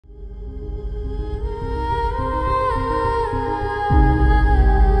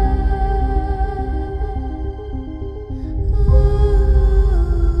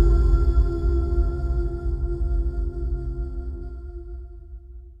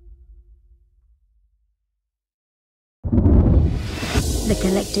The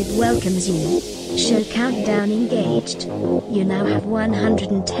Collective welcomes you. Show countdown engaged. You now have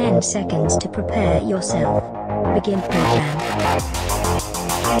 110 seconds to prepare yourself. Begin program.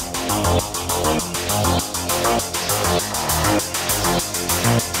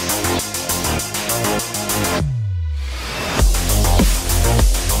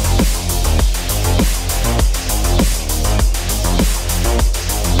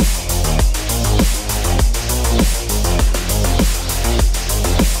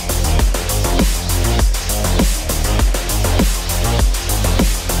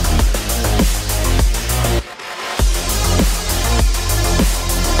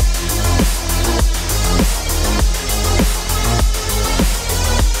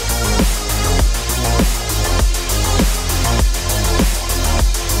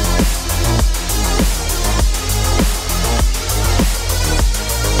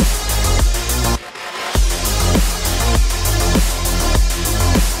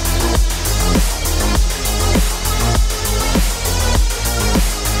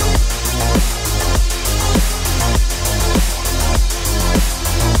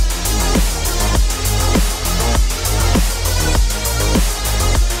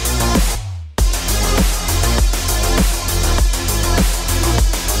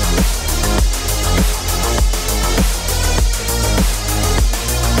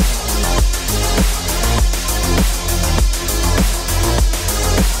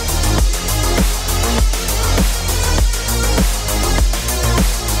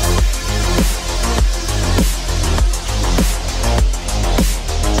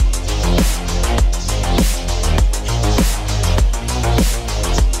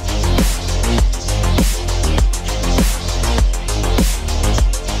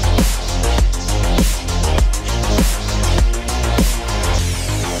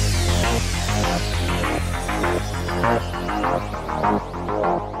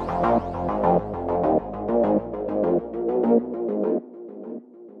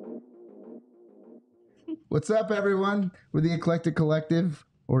 What's up, everyone? We're the Eclectic Collective,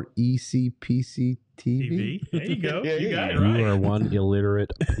 or ECPCTV. There you go. Yeah, you got it right. You are one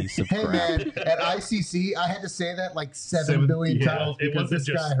illiterate piece of Hey, crap. man, at ICC, I had to say that like 7 billion times because this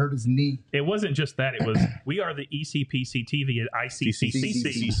guy hurt his knee. It wasn't just that. It was, we are the ECPCTV at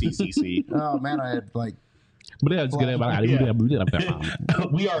ICCCC. Oh, man, I had like... We are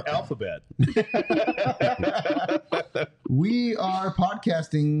Alphabet. We are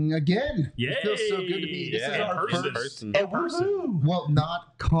podcasting again. Yay! It feels so good to be. This is our first... In person. Well,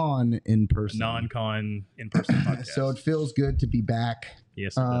 not con in person. Non-con in-person podcast. So it feels good to be back.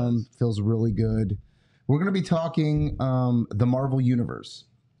 Yes, it does. Feels really good. We're going to be talking the Marvel Universe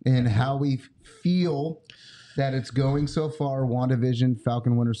and how we feel that it's going so far. WandaVision,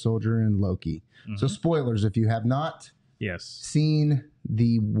 Falcon, Winter Soldier, and Loki. Mm-hmm. So spoilers, if you have not seen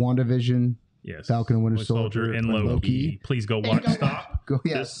the WandaVision, Falcon, Winter Soldier, and Loki, please go watch. Stop.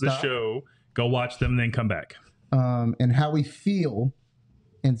 The show. Go watch them, then come back. And how we feel,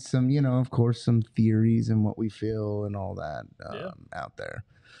 and some, of course, some theories and what we feel and all that out there.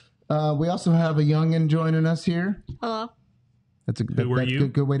 We also have a youngin joining us here. Hello. That's a good way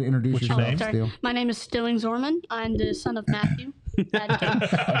to introduce yourself. My name is Stilling Zorman. I'm the son of Matthew.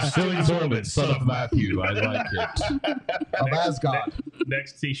 Stilling Zorman, son of Matthew. I like it. Of Asgard.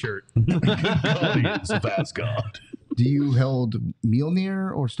 Next T-shirt. Guardians of Asgard. Do you hold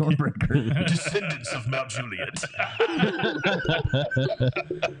Mjolnir or Stormbreaker? Descendants of Mount Juliet.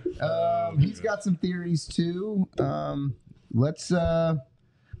 He's got some theories too.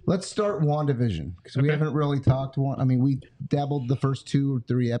 Let's start WandaVision because we haven't really talked. We dabbled the first 2 or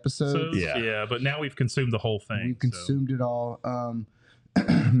 3 episodes. But now we've consumed the whole thing. We've consumed it all.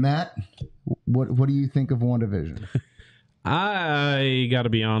 Matt, what do you think of WandaVision? I got to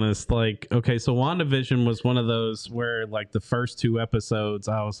be honest. So WandaVision was one of those where, the first 2 episodes,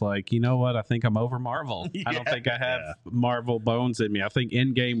 I was like, you know what? I think I'm over Marvel. I don't think I have Marvel bones in me. I think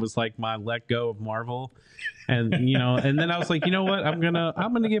Endgame was my let go of Marvel. And and then I was like, you know what? I'm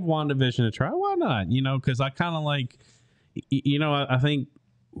gonna give WandaVision a try. Why not? Because I kind of I think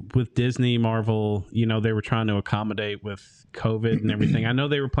with Disney, Marvel, they were trying to accommodate with COVID and everything. I know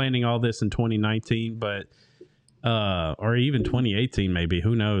they were planning all this in 2019, but or even 2018, maybe,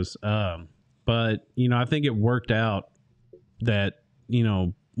 who knows? But I think it worked out that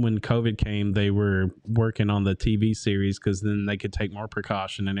when COVID came, they were working on the TV series because then they could take more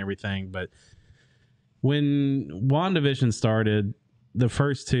precaution and everything. But when WandaVision started, the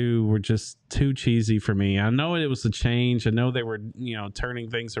first 2 were just too cheesy for me. I know it was a change. I know they were,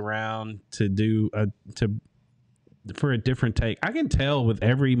 turning things around to do for a different take. I can tell with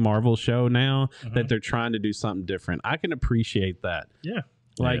every Marvel show now that they're trying to do something different. I can appreciate that. Yeah.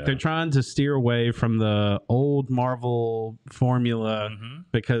 Like they're trying to steer away from the old Marvel formula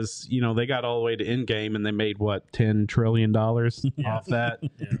because, you know, they got all the way to Endgame and they made what, $10 trillion off that.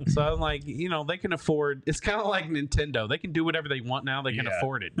 So I'm like, you know, they can afford, it's kind of like Nintendo. They can do whatever they want now. They can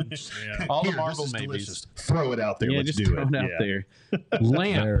afford it. All the Marvel movies. Throw it out there. Let's just do throw it. it out there.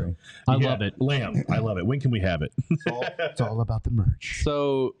 Lamb. I love it. Lamb. I love it. When can we have it? It's all about the merch.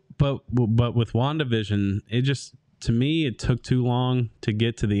 So, but with WandaVision, it just, to me, it took too long to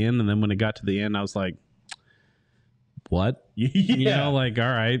get to the end, and then when it got to the end, I was like, "What?" You know, like, all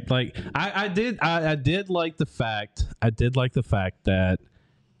right, like I did like the fact that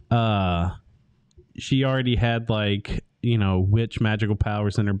she already had, like, you know, witch magical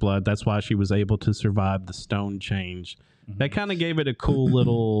powers in her blood. That's why she was able to survive the stone change. That kind of gave it a cool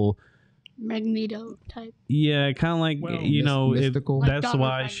little Magneto type. Yeah, kind of like, you know, mystical. Like that's Dr.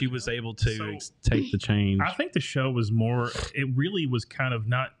 why Magneto. she was able to take the change. I think the show was more, it really was kind of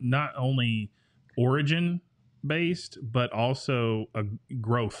not only origin based, but also a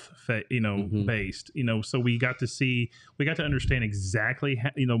growth, based, you know, so we got to understand exactly how,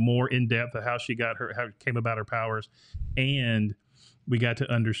 you know, more in depth of how it came about her powers. And we got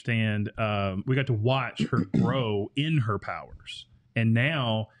to understand, we got to watch her grow in her powers. And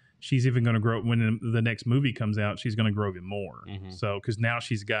now she's even going to grow when the next movie comes out. She's going to grow even more. So, because now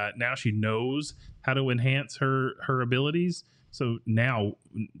she knows how to enhance her abilities. So now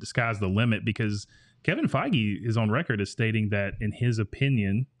the sky's the limit, because Kevin Feige is on record as stating that, in his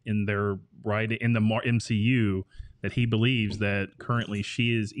opinion, in the MCU, that he believes that currently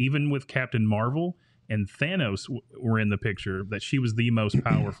she is, even with Captain Marvel and Thanos were in the picture, that she was the most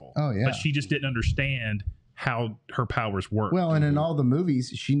powerful. Oh yeah, but she just didn't understand how her powers work. Well, and in all the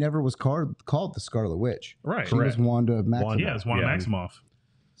movies, she never was called the Scarlet Witch. Right. She was Wanda Maximoff. Yeah, it's Wanda Maximoff.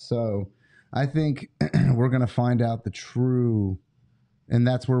 So I think we're going to find out the true, and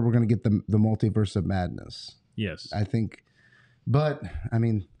that's where we're going to get the multiverse of madness. Yes. I think, but I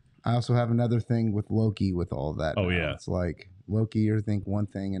mean, I also have another thing with Loki with all that. Oh, now. yeah. It's like Loki, you think one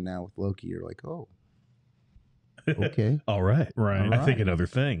thing, and now with Loki, you're like, oh, okay. All right. Right. I think another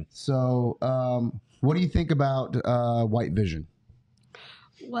thing. So, what do you think about White Vision?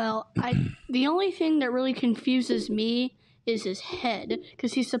 Well, the only thing that really confuses me is his head,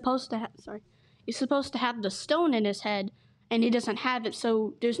 because he's supposed to have the stone in his head, and he doesn't have it,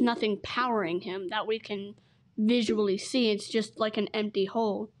 so there's nothing powering him that we can visually see. It's just like an empty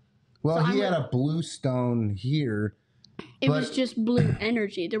hole. Well, So he I'm had a blue stone here, It But- was just blue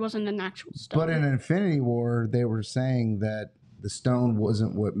energy. There wasn't an actual stone. but in Infinity War, they were saying that the stone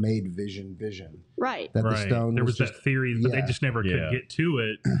wasn't what made Vision. Right. That Right. the stone There was just that theory, but they yeah. just never Yeah. could get to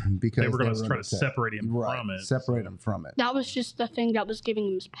it. because They were going to try to gonna say- separate him right, from it. separate him from it. That was just the thing that was giving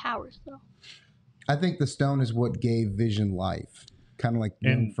him his powers, though. I think the stone is what gave Vision life, kind of like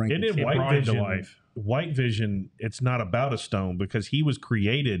young And in Frankenstein. It brought him to life. White Vision, it's not about a stone because he was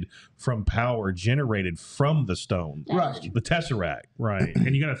created from power generated from the stone, Right. the Tesseract. Right.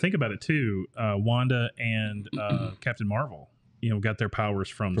 And you got to think about it, too. Wanda and Captain Marvel, got their powers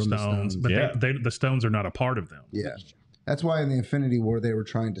from From the stones. stones. But Yeah. the stones are not a part of them. Yeah. That's why in the Infinity War they were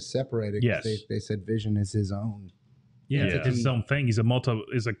trying to separate it. 'Cause Yes. They said Vision is his own. Yeah, Yeah. it's his own thing. He's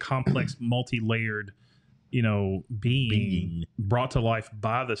a complex, multi-layered, being brought to life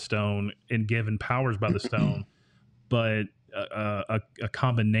by the stone and given powers by the stone, but a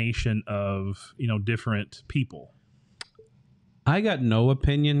combination of different people. I got no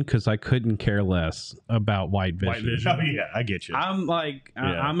opinion because I couldn't care less about White Vision. White Vision. Oh, yeah, I get you. I'm like,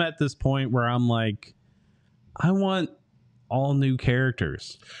 Yeah. I'm at this point where I'm like, I want all new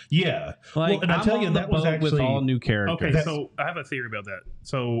characters. Yeah. Like, Well, and I I'm tell you, on the that was boat with actually- all new characters. Okay, so I have a theory about that.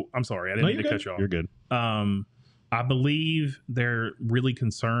 So I'm sorry, I didn't No, mean you're to good. cut you off. You're good. I believe they were really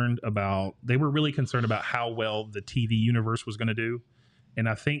concerned about how well the TV universe was going to do, and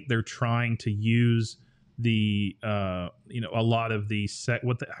I think they're trying to use the a lot of the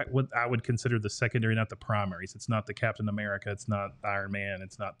what I would consider the secondary, not the primaries. It's not the Captain America, it's not Iron Man,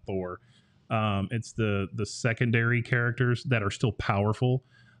 it's not Thor. It's the secondary characters that are still powerful,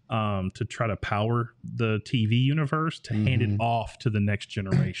 to try to power the TV universe to hand it off to the next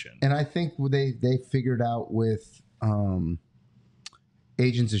generation. And I think they figured out with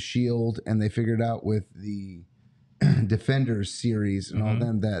Agents of S.H.I.E.L.D. and they figured out with the Defenders series and all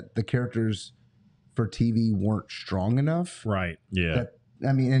them that the characters for TV weren't strong enough. Right. Yeah.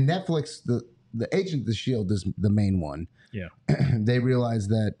 I mean, in Netflix, the Agent of the S.H.I.E.L.D. is the main one. Yeah. They realized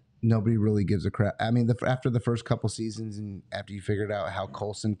that nobody really gives a crap. I mean, after the first couple seasons and after you figured out how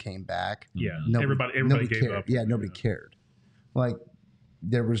Coulson came back, everybody gave up. Yeah, nobody cared. Like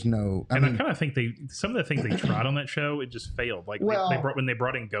there was no. I kind of think some of the things they tried on that show, it just failed. Like when they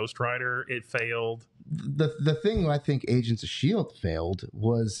brought in Ghost Rider, it failed. The thing I think Agents of S.H.I.E.L.D. failed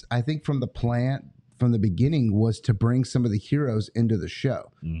was, I think from the beginning, was to bring some of the heroes into the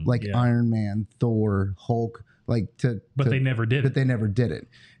show, like Iron Man, Thor, Hulk, but they never did it. But they never did it.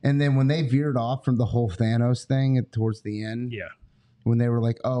 And then when they veered off from the whole Thanos thing towards the end, when they were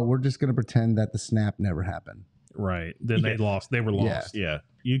like, "Oh, we're just going to pretend that the snap never happened," right? Then they lost. They were lost. Yeah,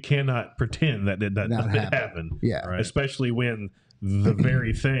 you cannot pretend that did not happen. Yeah, right? Especially when the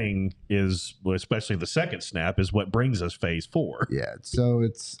very thing is, well, especially the second snap, is what brings us Phase 4. Yeah, so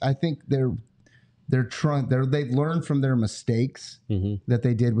I think they've learned from their mistakes that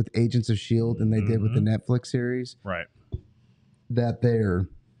they did with Agents of S.H.I.E.L.D. and they did with the Netflix series. Right. That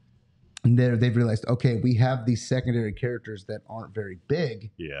they've realized, okay, we have these secondary characters that aren't very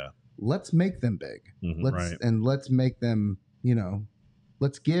big. Yeah. Let's make them big. Let's make them,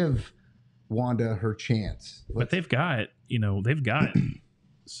 let's give Wanda her chance. But they've got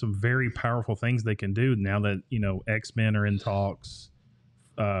some very powerful things they can do now that, X-Men are in talks.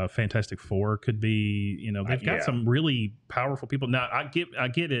 Fantastic Four could be, they've got some really powerful people. Now I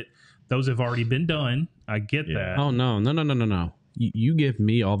get it. Those have already been done. I get that. Oh no. You give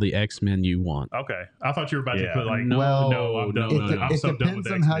me all the X-Men you want. Okay. I thought you were about to put like, no. I'm so done with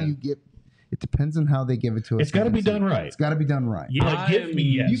X-Men. It depends on how they give it to us. It's got to be done right. It's got to be done right. Yeah, give me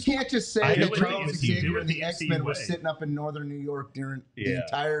yes. You can't just say that Charles Xavier and the MCU X-Men were way. sitting up in northern New York during the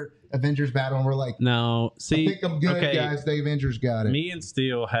entire Avengers battle, and we're like, no, see, I think I'm good, guys. The Avengers got it. Me and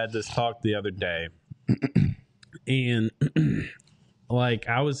Steele had this talk the other day, and like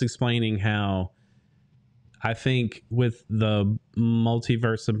I was explaining how I think with the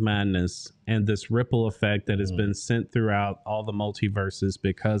multiverse of madness and this ripple effect that has been sent throughout all the multiverses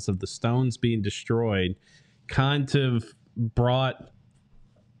because of the stones being destroyed, kind of brought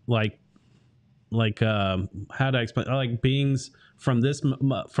like how to explain, like beings from this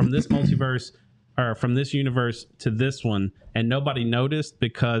multiverse or from this universe to this one, and nobody noticed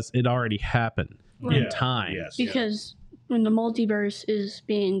because it already happened in time. Yes. Because when the multiverse is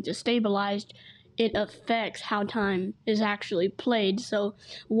being destabilized, it affects how time is actually played. So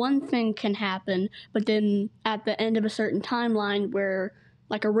one thing can happen, but then at the end of a certain timeline where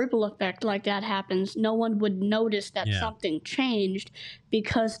like a ripple effect like that happens, no one would notice that something changed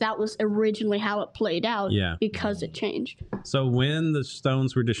because that was originally how it played out because it changed. So when the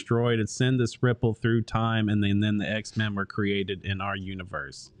stones were destroyed, it sent this ripple through time, and then the X-Men were created in our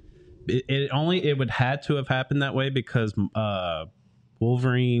universe. It would had to have happened that way because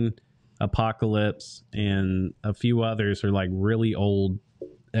Wolverine, Apocalypse, and a few others are like really old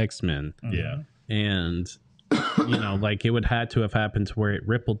X-Men. Yeah. And like it would had to have happened to where it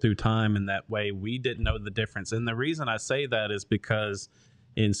rippled through time, and that way we didn't know the difference. And the reason I say that is because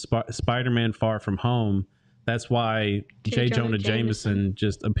in Spider-Man Far From Home, that's why J. Jonah Jameson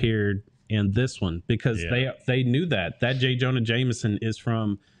just appeared in this one, because they knew that J. Jonah Jameson is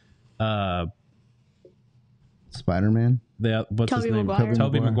from Spider-Man. What's his name?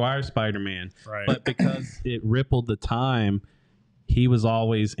 Tobey Maguire Spider-Man. Right. But because it rippled the time, he was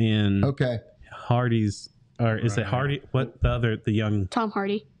always in Hardy's, or is it Hardy? What the young Tom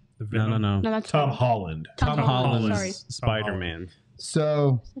Hardy. No, that's Tom Holland. Tom Holland's Sorry. Spider-Man.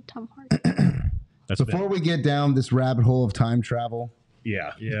 So Tom Hardy. before we get down this rabbit hole of time travel,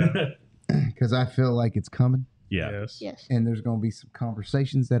 Yeah. because I feel like it's coming, Yes. and there's going to be some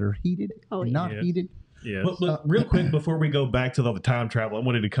conversations that are heated and not heated. Yes. But real quick, before we go back to the time travel, I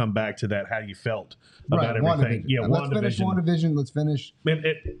wanted to come back to that, how you felt about everything. WandaVision. Yeah, let's finish WandaVision. Let's finish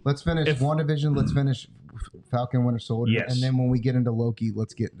WandaVision. Let's finish Falcon Winter Soldier. Yes. And then when we get into Loki,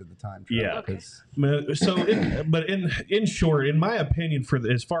 let's get into the time travel. Yeah. Okay. So, in short, in my opinion,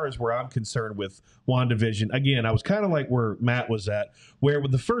 as far as where I'm concerned with WandaVision, again, I was kind of like where Matt was at, where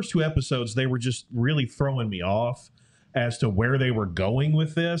with the first two episodes, they were just really throwing me off as to where they were going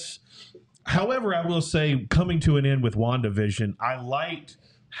with this. However, I will say, coming to an end with WandaVision, I liked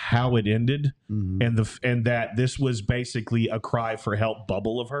how it ended, and that this was basically a cry for help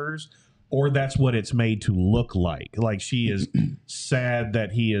bubble of hers, or that's what it's made to look like. Like she is sad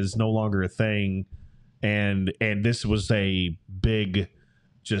that he is no longer a thing, and this was a big,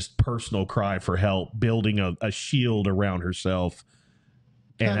 just personal cry for help, building a shield around herself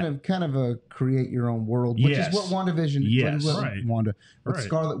kind of a create your own world, which is what WandaVision, what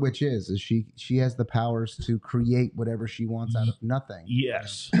Scarlet Witch is she has the powers to create whatever she wants out of nothing.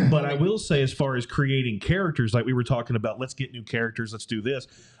 Yes. But I will say, as far as creating characters, like we were talking about, let's get new characters, let's do this.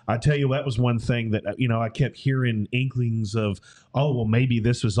 I tell you, that was one thing that, I kept hearing inklings of, oh, well, maybe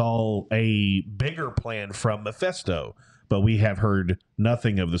this was all a bigger plan from Mephisto. But we have heard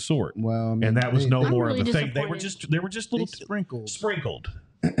nothing of the sort. Well, I mean, and that was no more really of a thing. They were just little sprinkled.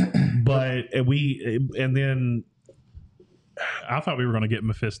 But and then I thought we were going to get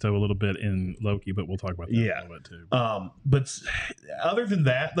Mephisto a little bit in Loki, but we'll talk about that a little bit too. But other than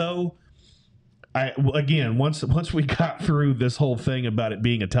that, though, once we got through this whole thing about it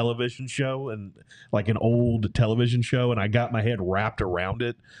being a television show and like an old television show, and I got my head wrapped around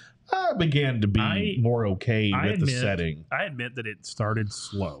it, I began to be more okay with the setting. I admit that it started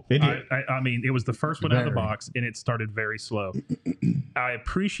slow. It did. I mean, it was the first one out of the box, and it started very slow. I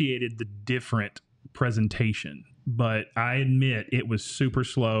appreciated the different presentation, but I admit it was super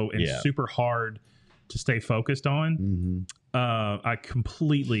slow and super hard to stay focused on. I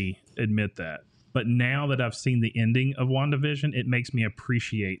completely admit that. But now that I've seen the ending of WandaVision, it makes me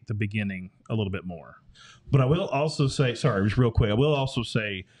appreciate the beginning a little bit more. But I will also say, sorry, just real quick, I will also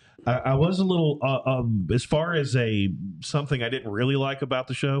say, I was a little, as far as something I didn't really like about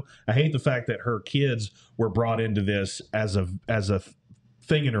the show, I hate the fact that her kids were brought into this as a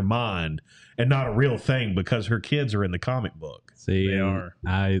thing in her mind and not a real thing, because her kids are in the comic book. See, they are.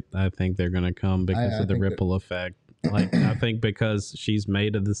 I think they're going to come because of the ripple effect. Like, I think because she's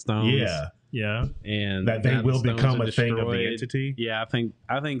made of the stones. Yeah, and that they will become a thing of the entity. Yeah,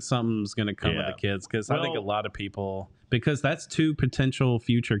 I think something's going to come with the kids, because I think a lot of people, because that's two potential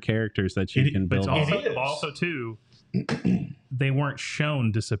future characters that you can build. Also, too, they weren't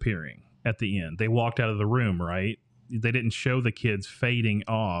shown disappearing at the end. They walked out of the room, right? They didn't show the kids fading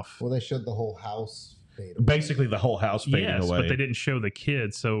off. Well, they showed the whole house fade away. Basically, the whole house fading away. But they didn't show the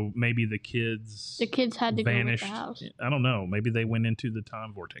kids, so maybe the kids had to vanished. Go with the house. I don't know. Maybe they went into the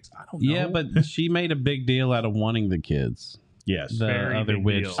time vortex. I don't know. Yeah, but she made a big deal out of wanting the kids. Yes, the very other big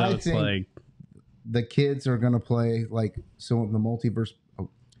witch. deal. So it's like the kids are going to play like so in the multiverse.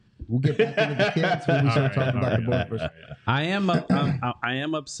 We'll get back into the kids when we start talking about the multiverse. I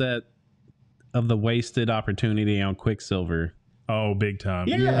am upset of the wasted opportunity on Quicksilver. Oh, big time.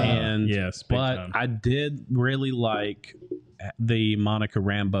 Yeah. And yes, big but time. I did really like the Monica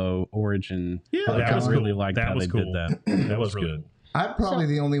Rambeau origin. Yeah, I was really cool. liked That how was they cool. did that. That was really good. I'm probably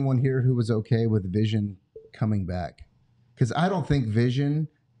the only one here who was okay with Vision coming back, because I don't think Vision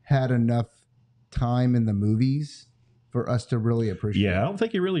had enough time in the movies for us to really appreciate. Yeah, I don't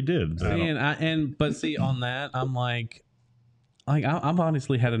think he really did. But see, on that, I'm like I've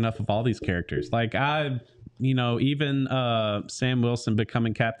honestly had enough of all these characters. Like even Sam Wilson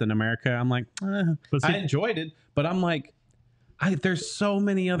becoming Captain America, I'm like, I enjoyed it, but I'm like, there's so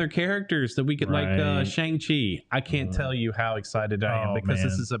many other characters that we could like Shang-Chi. I can't tell you how excited I am, because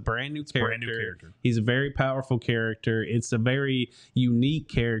this is a brand new character. He's a very powerful character. It's a very unique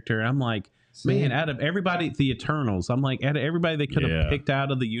character. I'm like, man, out of everybody, the Eternals, I'm like, out of everybody they could have picked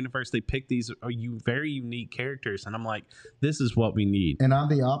out of the universe, they picked these very unique characters, and I'm like, this is what we need. And I'm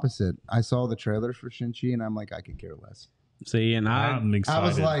the opposite. I saw the trailers for Shang-Chi, and I'm like, I could care less. See, and I'm excited. I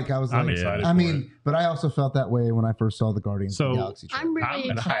was like, excited. I mean, but I also felt that way when I first saw the Guardians of the Galaxy trailer. I'm really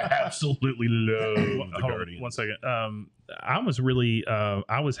excited. I absolutely love the Guardians. 1 second. I was really,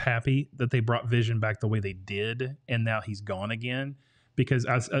 I was happy that they brought Vision back the way they did, and now he's gone again. Because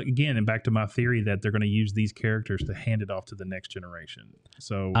and back to my theory that they're going to use these characters to hand it off to the next generation.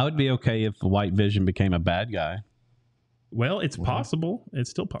 So I would be okay if White Vision became a bad guy. Well, it's possible. It's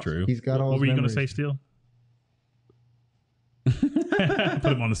still possible. True. He's got all. What were you going to say, memories. Steele?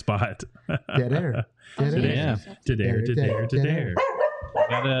 Put him on the spot. Dead air. Dead air. Yeah. To dare.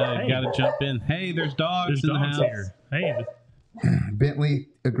 Gotta jump in. Hey, there's dogs in the house. here. Hey. Bentley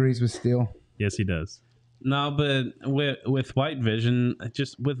agrees with Steele. Yes, he does. No, but with White Vision,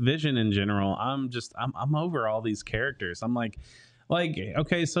 just with Vision in general, I'm over all these characters. I'm like,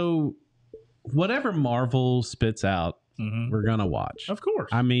 okay, so whatever Marvel spits out, we're gonna watch. Of course.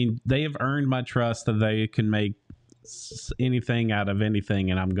 I mean, they have earned my trust that they can make anything out of anything,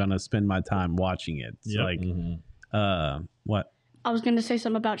 and I'm gonna spend my time watching it. It's like, what? I was going to say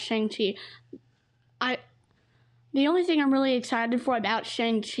something about Shang-Chi. The only thing I'm really excited for about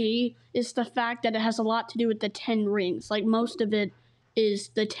Shang-Chi is the fact that it has a lot to do with the 10 rings. Like, most of it is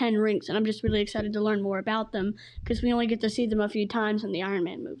the 10 rings, and I'm just really excited to learn more about them because we only get to see them a few times in the Iron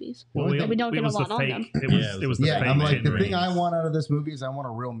Man movies. Well, we don't get a lot on them. It was the fake I'm like, 10 the thing rings. I want out of this movie is I want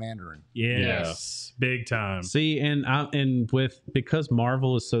a real Mandarin. Yes, big time. See, and because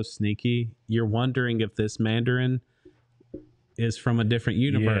Marvel is so sneaky, you're wondering if this Mandarin is from a different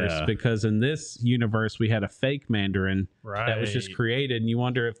universe, because in this universe we had a fake Mandarin that was just created, and you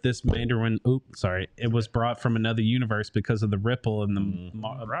wonder if this Mandarin it was brought from another universe because of the ripple and the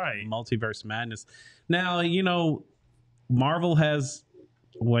multiverse madness. Now, you know, Marvel has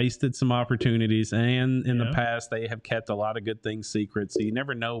wasted some opportunities, and in the past they have kept a lot of good things secret, so you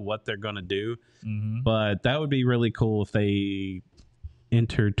never know what they're going to do. But that would be really cool if they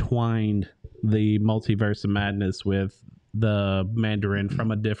intertwined the multiverse of madness with the Mandarin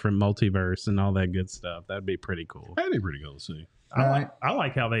from a different multiverse and all that good stuff. That'd be pretty cool. That'd be pretty cool to see. I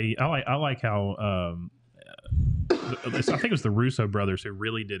like how I think it was the Russo brothers who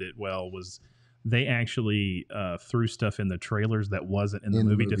really did it well. Was they actually threw stuff in the trailers that wasn't in the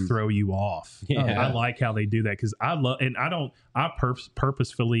movie to throw you off. I like how they do that, because I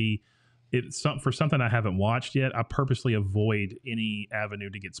purposefully, for something I haven't watched yet, I purposely avoid any avenue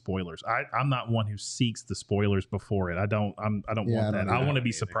to get spoilers. I'm not one who seeks the spoilers before it. I don't want that. I want to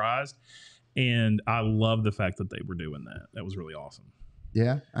be surprised, and I love the fact that they were doing that. That was really awesome.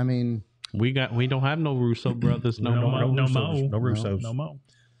 Yeah, I mean, we don't have no Russo brothers, no more.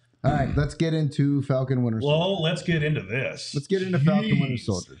 All right, let's get into Falcon Winter Soldier. Well, let's get into this. Let's get into Falcon Winter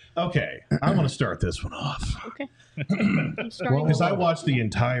Soldier. Okay, I want to start this one off. Okay. Because I watched the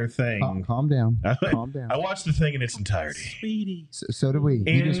entire thing. Calm down. Calm down. I watched the thing in its entirety. Speedy. So did we.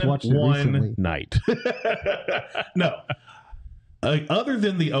 We just watched it one recently. night. No. Other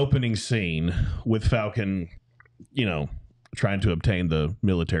than the opening scene with Falcon, you know, trying to obtain the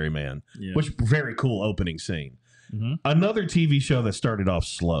military man, which very cool opening scene. Another TV show that started off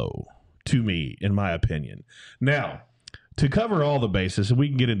slow, to me, in my opinion. Now, to cover all the bases, and we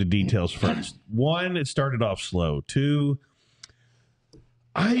can get into details first. One, it started off slow. Two,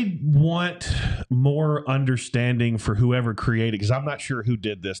 I want more understanding for whoever created, because I'm not sure who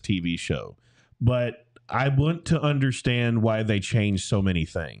did this TV show, but I want to understand why they changed so many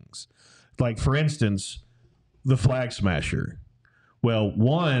things. Like, for instance, the Flag Smasher. Well,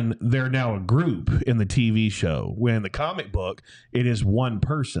 one, they're now a group in the TV show. When in the comic book, it is one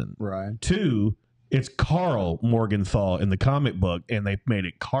person. Right. Two, it's Carl Morgenthau in the comic book, and they made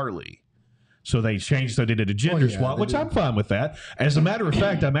it Carly. So they changed, so they did a gender swap, which I'm fine with that. As a matter of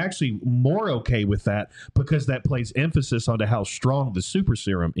fact, I'm actually more okay with that, because that plays emphasis onto how strong the super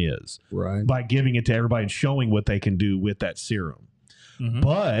serum is. Right. By giving it to everybody and showing what they can do with that serum.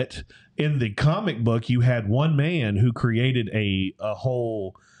 But in the comic book, you had one man who created a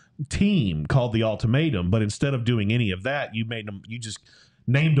whole team called the Ultimatum. But instead of doing any of that, you just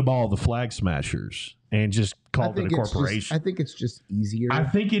named them all the Flag Smashers and just called it a corporation. I think it's just easier. I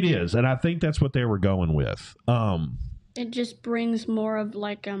think it is, and I think that's what they were going with. It just brings more of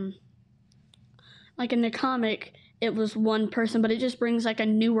like in the comic, it was one person, but it just brings like a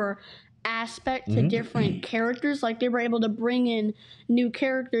newer aspect to different characters. Like, they were able to bring in new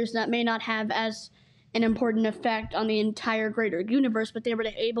characters that may not have as an important effect on the entire greater universe, but they were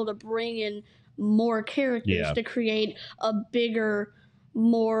able to bring in more characters to create a bigger,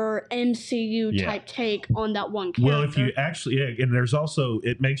 more MCU type take on that one character. Well, if you actually, and there's also,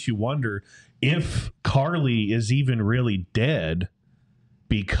 it makes you wonder if Carly is even really dead,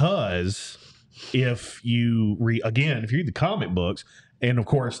 because if you read the comic books, and of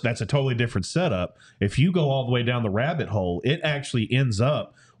course that's a totally different setup, if you go all the way down the rabbit hole, it actually ends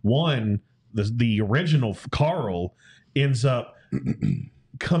up, the original Carl ends up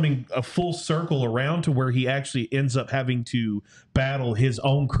coming a full circle around to where he actually ends up having to battle his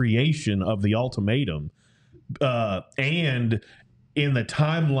own creation of the Ultimatum. And in the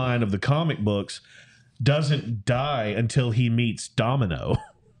timeline of the comic books, doesn't die until he meets Domino.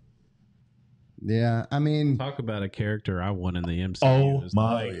 Yeah, I mean, Talk about a character I want in the MCU. Oh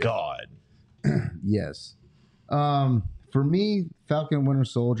my God. yes. For me, Falcon Winter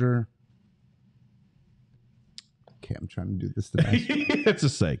Soldier. Okay, I'm trying to do this the best. It's a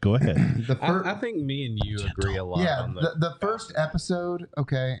say. Go ahead. I think me and you agree a lot. Yeah, on the first episode.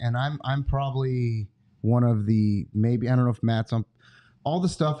 Okay, and I'm probably one of the, maybe, I don't know if Matt's on all the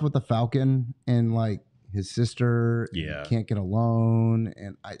stuff with the Falcon and like his sister. Yeah, can't get alone,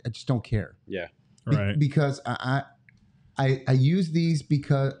 and I just don't care. Yeah, right. Because I use these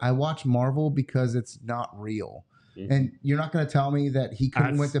because I watch Marvel because it's not real. And you're not going to tell me that he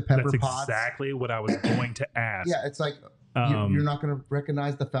couldn't went to Pepper Potts. That's exactly what I was going to ask. Yeah, it's like you're not going to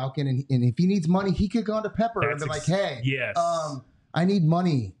recognize the Falcon, and if he needs money, he could go into Pepper and be like, "Hey, yes, I need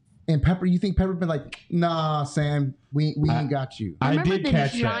money. And Pepper, you think Pepper been like, nah, Sam, we ain't got you. I Remember did the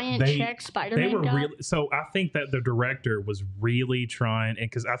catch giant that. check They Spider-Man were got? really so. I think that the director was really trying, and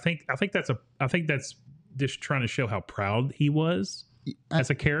because I think that's just trying to show how proud he was as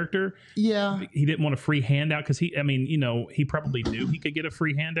a character. Yeah. He didn't want a free handout because he probably knew he could get a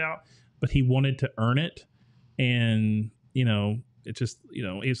free handout, but he wanted to earn it, and it just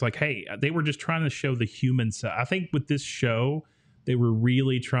it's like, hey, they were just trying to show the human side. I think with this show, they were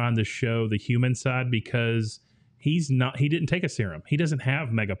really trying to show the human side because he didn't take a serum. He doesn't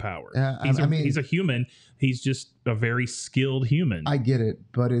have mega power. He's a human. He's just a very skilled human. I get it,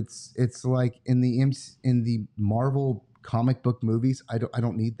 but it's like in the Marvel comic book movies, I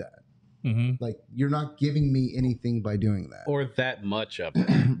don't need that. Mm-hmm. Like, you're not giving me anything by doing that. Or that much of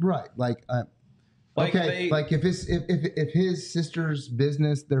it. Right. Like if his sister's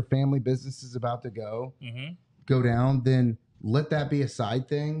business, their family business is about to go down, then let that be a side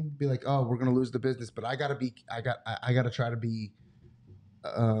thing. Be like, oh, we're gonna lose the business, but I gotta try to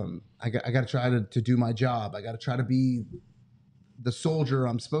do my job. I gotta try to be the soldier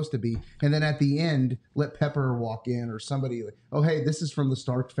I'm supposed to be. And then at the end, let Pepper walk in or somebody like, oh, hey, this is from the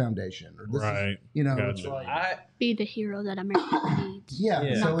Stark Foundation, or this is, Gotcha. it's like, Be the hero that America needs. yeah.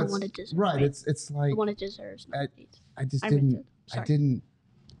 Yeah. So Not the it's one it deserves. right. It's The like one it deserves. Not needs. I just I didn't. Sorry. I didn't.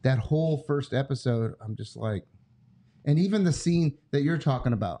 That whole first episode, I'm just like, and even the scene that you're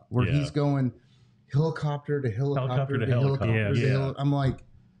talking about, where he's going helicopter to helicopter to helicopter. Yeah. I'm like,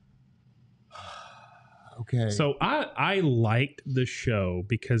 okay. So I liked the show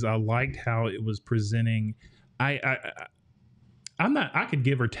because I liked how it was presenting. I could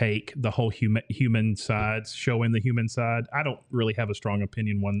give or take the whole human sides, showing the human side. I don't really have a strong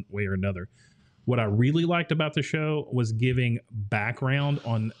opinion one way or another. What I really liked about the show was giving background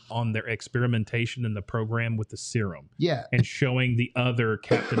on their experimentation in the program with the serum. Yeah. And showing the other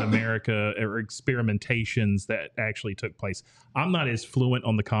Captain America or experimentations that actually took place. I'm not as fluent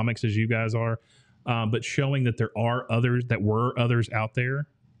on the comics as you guys are, but showing that there are others out there.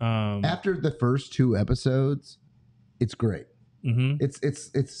 After the first 2 episodes, it's great. Mm-hmm.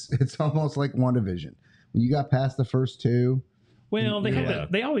 It's almost like WandaVision. When you got past the first 2. Well,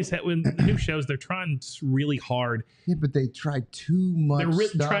 they always have, when the new shows, they're trying really hard. Yeah, but they tried too much.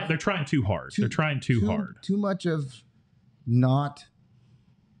 They're trying too hard. They're trying too hard. Too much of not.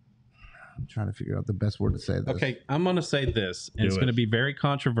 I'm trying to figure out the best word to say this. Okay, I'm going to say this, and it's going to be very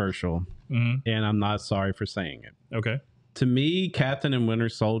controversial, and I'm not sorry for saying it. Okay. To me, Captain and Winter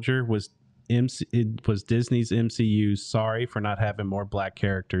Soldier was Disney's MCU sorry for not having more black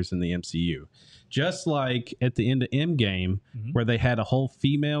characters in the MCU. Just like at the end of Endgame, where they had a whole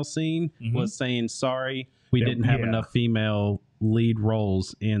female scene, was saying, sorry, we didn't have enough female lead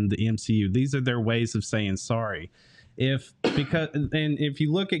roles in the MCU. These are their ways of saying sorry. If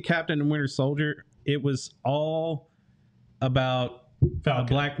you look at Captain and Winter Soldier, it was all about a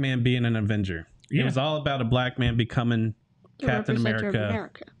black man being an Avenger. Yeah. It was all about a black man becoming Captain America.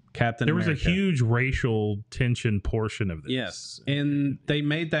 There was a huge racial tension portion of this. Yes, and they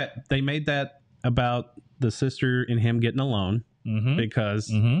made that about the sister and him getting alone because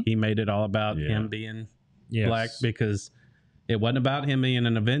he made it all about him being black, because it wasn't about him being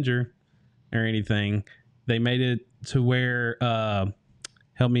an Avenger or anything. They made it to where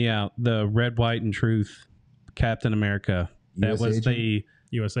help me out, the Red, White, and Truth Captain America. That was agent? The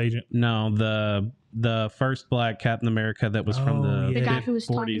U.S. agent. No, the first black Captain America that was from the guy who was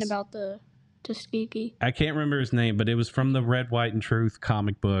 40s. talking about the Tuskegee. I can't remember his name, but it was from the Red, White, and Truth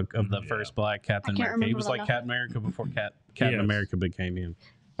comic book of the first black Captain America. He was like Captain America before Captain America became him.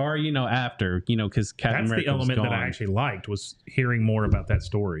 Or, after, because Captain America That's the element that I actually liked, was hearing more about that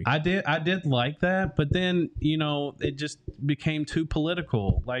story. I did like that, but then, it just became too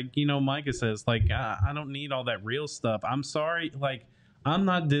political. Like, Micah says, like, I don't need all that real stuff. I'm sorry. Like, I'm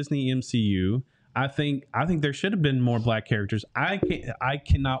not Disney MCU. I think there should have been more black characters. I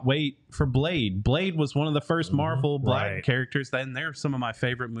cannot wait for Blade. Blade was one of the first Marvel black characters, and they're some of my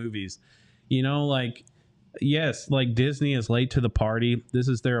favorite movies. Yes, like Disney is late to the party. This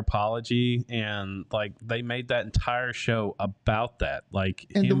is their apology, and like they made that entire show about that.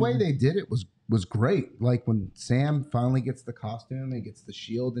 And the way they did it was great. Like when Sam finally gets the costume and gets the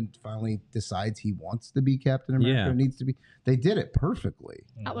shield and finally decides he wants to be Captain America, or needs to be. They did it perfectly.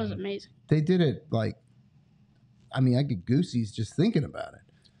 That was amazing. They did it I get goosies just thinking about it.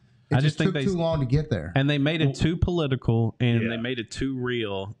 It just took think too long to get there. And they made it too political, and they made it too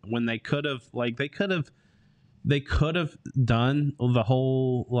real when they could have done the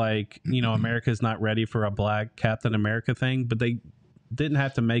whole America's not ready for a black Captain America thing, but they didn't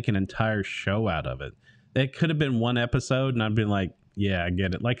have to make an entire show out of it. It could have been one episode, and I'd been like, yeah, I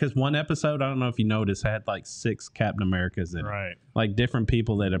get it. Like, because one episode, I don't know if you noticed, had like 6 Captain Americas in it. Right. Like different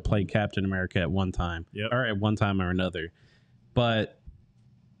people that have played Captain America at one time. Yep. Or at one time or another. But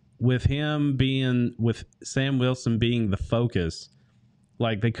with Sam Wilson being the focus,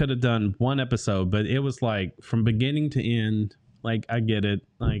 like they could have done one episode, but it was like from beginning to end, like I get it.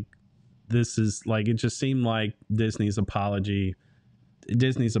 Like this is like, it just seemed like Disney's apology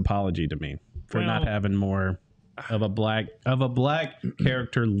to me for not having more of a black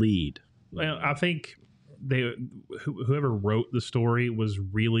character lead. Well, I think whoever wrote the story was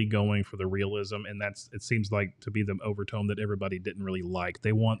really going for the realism, and it seems like to be the overtone that everybody didn't really like.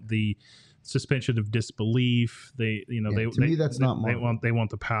 They want the suspension of disbelief. They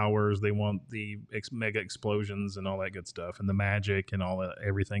want the powers. They want the mega explosions and all that good stuff, and the magic and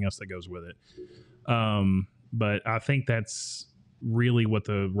everything else that goes with it. But I think that's really what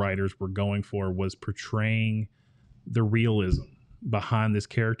the writers were going for, was portraying the realism behind this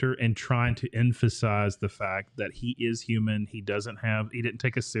character and trying to emphasize the fact that he is human. He didn't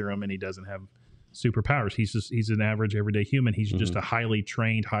take a serum, and he doesn't have superpowers. He's an average everyday human. He's just a highly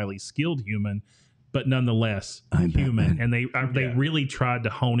trained, highly skilled human, but nonetheless human. And they really tried to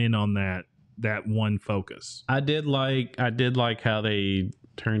hone in on that one focus. I did like how they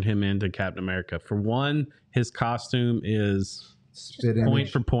turned him into Captain America. For one, his costume is point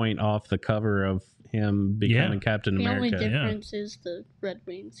for point off the cover of him becoming Captain America. The only difference is the red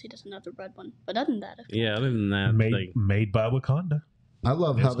wings. He doesn't have the red one. But other than that, other than that, made by Wakanda. I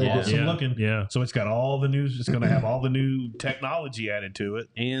love how they awesome looking. Yeah. So it's got all the news. It's going to have all the new technology added to it.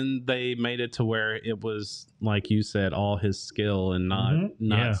 And they made it to where it was, like you said, all his skill and not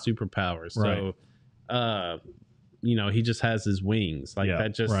superpowers. Right. So, he just has his wings. Like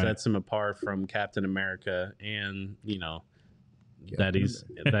that just sets him apart from Captain America, and that he's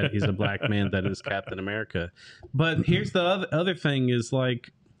a black man that is Captain America. But here's the other thing is, like,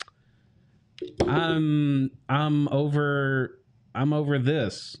 I'm over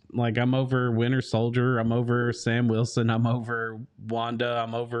this. Like, I'm over Winter Soldier. I'm over Sam Wilson. I'm over Wanda.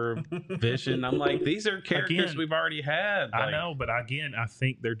 I'm over Vision. I'm like, these are characters we've already had. Like, I know, but again, I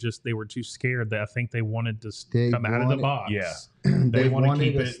think they were too scared. That I think they wanted to come out of the box. Yeah. They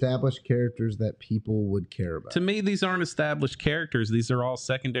wanted established characters that people would care about. To me, these aren't established characters. These are all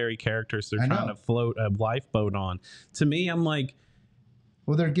secondary characters they're trying to float a lifeboat on. To me, I'm like,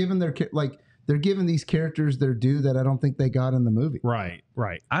 well, they're giving these characters their due that I don't think they got in the movie. Right.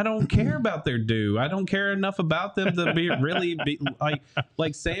 I don't care about their due. I don't care enough about them to be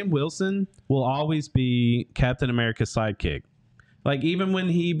like Sam Wilson will always be Captain America's sidekick. Like, even when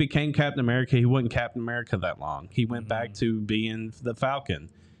he became Captain America, he wasn't Captain America that long. He went back to being the Falcon.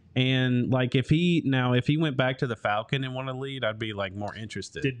 And like, if he went back to the Falcon and wanted to lead, I'd be like more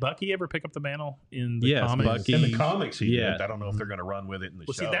interested. Did Bucky ever pick up the mantle in the comics? Bucky, in the comics, he did. I don't know if they're going to run with it in the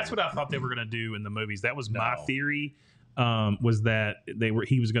show. See, that's what I thought they were going to do in the movies. That was my theory. Was that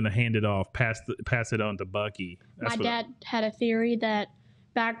he was going to hand it off, pass it on to Bucky. My dad had a theory that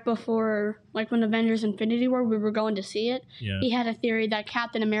back before, like when Avengers Infinity War, we were going to see it. Yeah. He had a theory that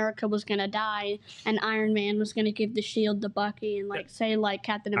Captain America was going to die and Iron Man was going to give the shield to Bucky and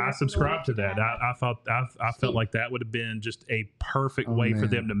Captain America. I subscribe to that. I felt like that would have been just a perfect way for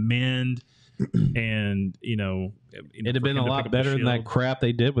them to mend. And it'd have been a lot better than that crap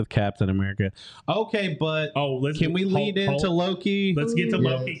they did with Captain America. Okay, but can we lead into Loki? Let's get to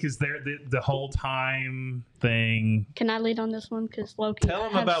Loki, because they're the whole time thing. Can I lead on this one? Because Loki. Tell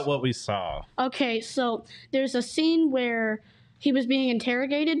them about what we saw. Okay, so there's a scene where he was being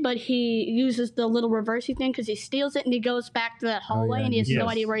interrogated, but he uses the little reversey thing because he steals it and he goes back to that hallway and he has no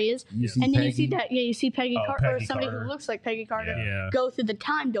idea where he is. And then you see Peggy Carter, or somebody who looks like Peggy Carter, go through the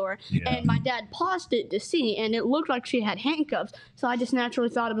time door. Yeah. And my dad paused it to see, and it looked like she had handcuffs. So I just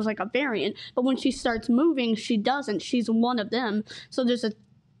naturally thought it was like a variant. But when she starts moving, she doesn't. She's one of them. So there's a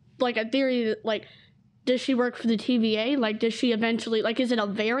theory that does she work for the TVA? Like, does she eventually, is it a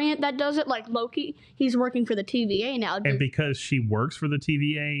variant that does it? Like Loki, he's working for the TVA now. And because she works for the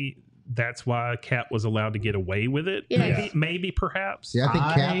TVA, that's why Cap was allowed to get away with it? Yeah. Maybe, perhaps. Yeah, I think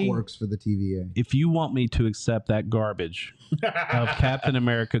Cap works for the TVA. If you want me to accept that garbage of Captain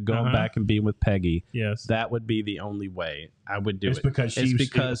America going back and being with Peggy, that would be the only way I would do it. Because she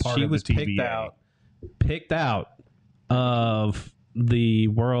was picked out of the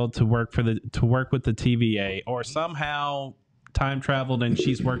world to work with the TVA, or somehow time traveled and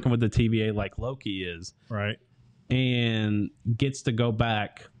she's working with the TVA like Loki is, right? And gets to go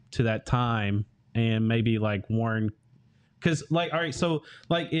back to that time and maybe warn, because all right, so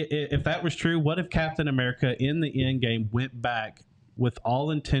if that was true, what if Captain America in the end game went back with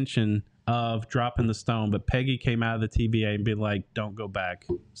all intention of dropping the stone, but Peggy came out of the TVA and be like, "Don't go back,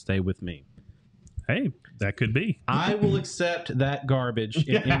 stay with me." Hey, that could be. I will accept that garbage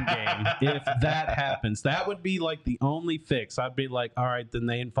in Endgame if that happens. That would be like the only fix. I'd be like, all right, then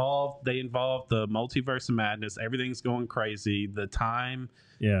they involve the multiverse of madness. Everything's going crazy. The time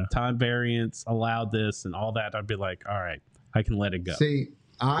variance allowed this and all that. I'd be like, all right, I can let it go. See,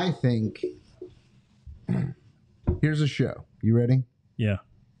 I think here's a show. You ready? Yeah.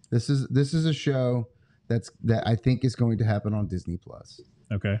 This is a show that I think is going to happen on Disney Plus.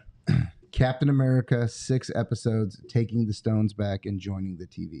 Okay. Captain America, 6 episodes, taking the stones back and joining the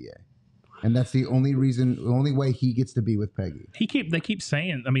TVA. And that's the only way he gets to be with Peggy. They keep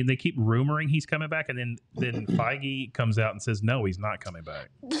saying, they keep rumoring he's coming back, and then Feige comes out and says, no, he's not coming back.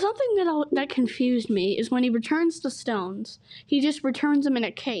 Something that confused me is when he returns the stones, he just returns them in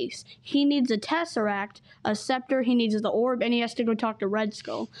a case. He needs a tesseract, a scepter, he needs the orb, and he has to go talk to Red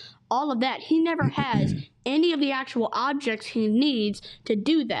Skull. All of that. He never has any of the actual objects he needs to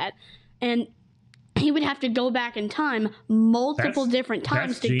do that. And he would have to go back in time multiple different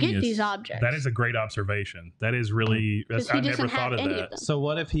times to get these objects. That is a great observation. That is really, I never thought of that. So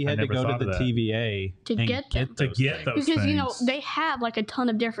what if he had to go to the TVA to get those things? Because, they have like a ton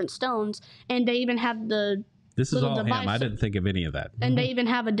of different stones, and they even have the This is all him. I didn't think of any of that. And they even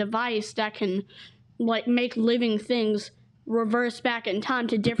have a device that can like make living things reverse back in time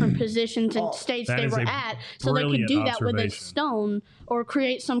to different positions and states they were at, so they could do that with a stone or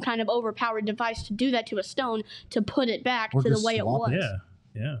create some kind of overpowered device to do that to a stone to put it back to the way it was.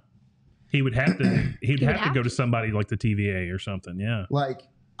 Yeah. He would have to have to go to somebody like the TVA or something. Yeah. Like,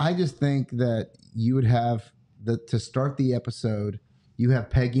 I just think that you would have to start the episode, you have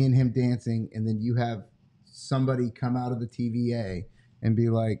Peggy and him dancing, and then you have somebody come out of the TVA and be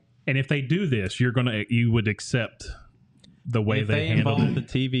like, and if they do this, you would accept the way they handle involve the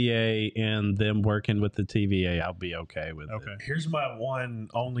TVA and them working with the TVA, I'll be okay with it. Here's my one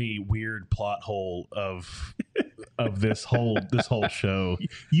only weird plot hole of this whole show.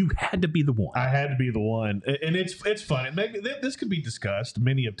 You had to be the one. I had to be the one, and it's funny. This could be discussed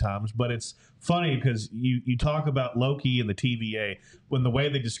many of times, but it's funny because you talk about Loki and the TVA when the way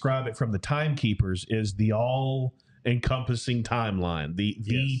they describe it from the Timekeepers is the all-encompassing timeline, the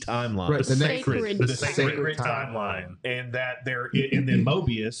timeline, right, the sacred timeline, and then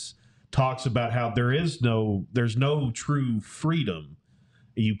Mobius talks about how there's no true freedom.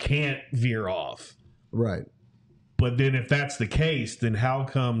 You can't veer off. Right. But then if that's the case, then how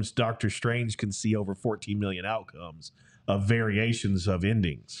comes Doctor Strange can see over 14 million outcomes of variations of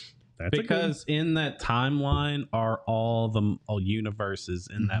endings? Because in that timeline are all the universes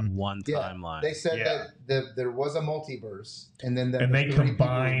in that one timeline. They said that there was a multiverse, and then they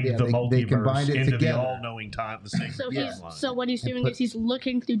combined the multiverse they combined it into together. the all-knowing time. The same. So what he's doing is he's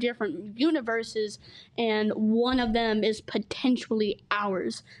looking through different universes, and one of them is potentially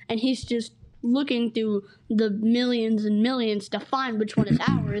ours, and he's just looking through the millions and millions to find which one is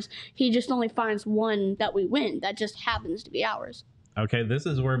ours. He just only finds one that we win. That just happens to be ours. Okay, this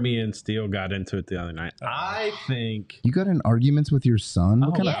is where me and Steele got into it the other night. I think you got in arguments with your son.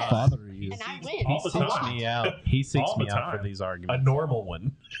 What kind of father are you? And I win. He seeks me out. He seeks me out for these arguments. A normal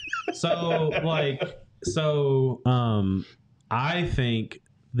one. I think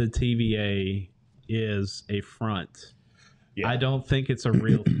the TVA is a front. Yeah. I don't think it's a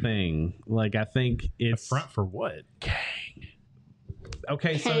real thing. Like, I think it's a front for what? Kang.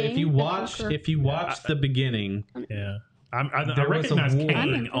 Okay, so if you watch the beginning, I recognize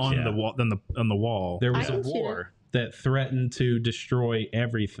Kang on the wall. There was a war that threatened to destroy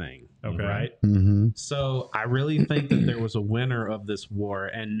everything. Okay. Right? Mm-hmm. So I really think that there was a winner of this war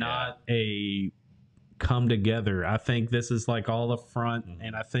and not a come together. I think this is like all the front,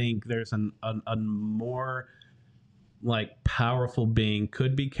 and I think there's a more like powerful being.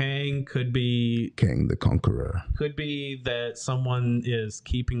 Could be Kang, could be Kang the Conqueror. Could be that someone is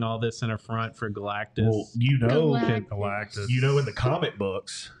keeping all this in a front for Galactus. Well, Galactus. In the comic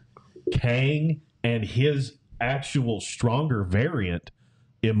books, Kang and his actual stronger variant,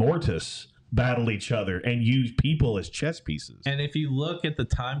 Immortus, battle each other and use people as chess pieces. And if you look at the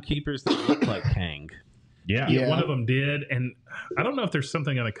Timekeepers, they look like Kang. Yeah, one of them did, and I don't know if there's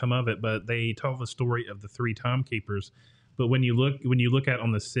something going to come of it, but they tell the story of the 3 Timekeepers. But when you look at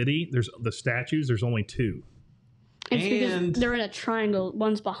on the city, there's the statues. There's only 2. It's because they're in a triangle.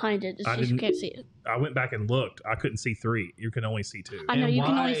 One's behind it. You can't see it. I went back and looked. I couldn't see 3. You can only see 2. I know And you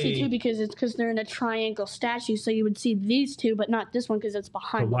can only see why- 2 because they're in a triangle statue, so you would see these 2, but not this one because it's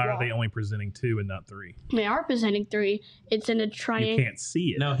behind But why the are wall. they only presenting 2 and not 3? They are presenting 3. It's in a You triangle. can't see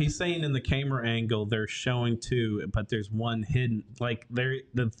it. No, he's saying in the camera angle they're showing 2, but there's one hidden. Like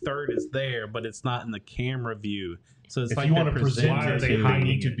the third is there, but it's not in the camera view. So it's If like you they're want to present Why are it, they they hiding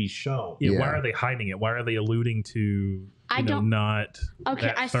need to it? be shown. Yeah, Yeah. why are they hiding it? Why are they alluding to not Okay,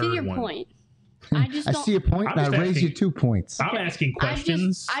 that I see third your one? point. I just I don't. see a point, I'm and I just raise asking- you 2 points. I'm asking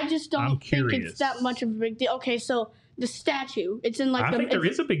questions. I just I'm don't think curious. it's that much of a big deal. Okay, so the statue, it's in like I the. think there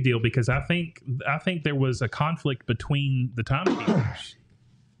it's- is a big deal because I think there was a conflict between the timekeepers.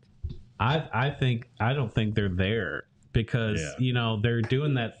 I don't think they're there because they're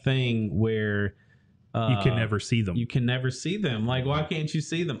doing that thing where You can never see them. you can never see them. Like, why can't you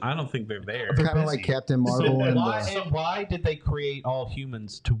see them? I don't think they're there. Kind of like Captain Marvel and Why did they create all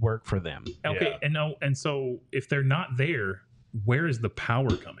humans to work for them? Okay, and so if they're not there, where is the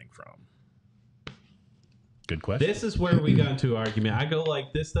power coming from? Good question. This is where we got into an argument. I go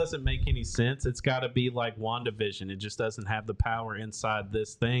like, this doesn't make any sense. It's got to be like WandaVision. It just doesn't have the power inside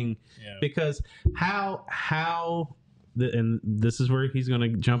this thing. Yeah. Because and this is where he's going to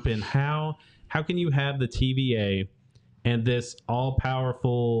jump in. How can you have the TVA and this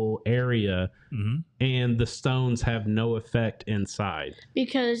all-powerful area and the stones have no effect inside?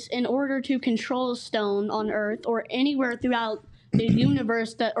 Because in order to control a stone on Earth or anywhere throughout the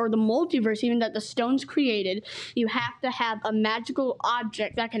universe or the multiverse even that the stones created, you have to have a magical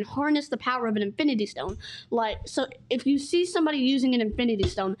object that can harness the power of an infinity stone. So if you see somebody using an infinity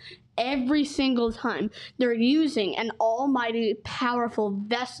stone, every single time they're using an almighty powerful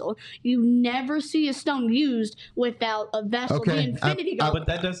vessel. You never see a stone used without a vessel. Okay, The infinity gauntlet.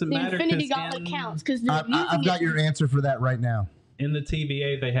 But that doesn't The matter. infinity 'cause gauntlet in- counts because they're using I've got it. your answer for that right now. In the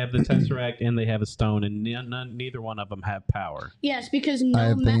TVA, they have the Tesseract and they have a stone, and neither one of them have power. Yes, because I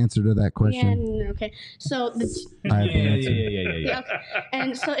have the answer to that Yeah, question. okay. So the I have the Yeah. answer. yeah, okay.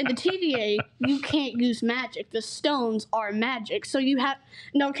 And so in the TVA, you can't use magic. The stones are magic. So you have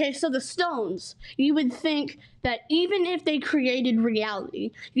so the stones, you would think that even if they created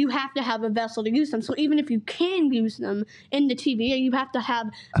reality, you have to have a vessel to use them. So even if you can use them in the TVA, you have to have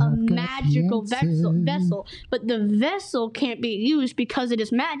a I've got the magical answer. vessel. But the vessel can't be used because it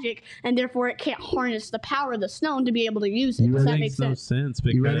is magic, and therefore it can't harness the power of the stone to be able to use it. You Does ready? that make Makes no sense? sense.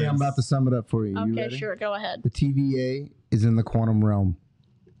 Because You ready? I'm about to sum it up for you. You Okay, ready? sure. Go ahead. The TVA is in the quantum realm.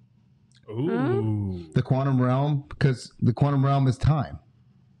 Ooh. The quantum realm, because the quantum realm is time.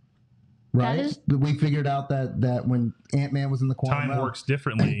 Right? is- But we figured out that when Ant-Man was in the quantum Time realm, works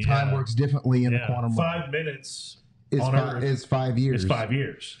differently. time yeah. works differently in the Yeah. quantum realm. 5 minutes Is on Earth is 5 years. is 5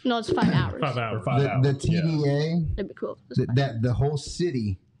 years. No, it's 5 hours. 5 Or hours. 5 The hours. TVA, That'd be cool. that the whole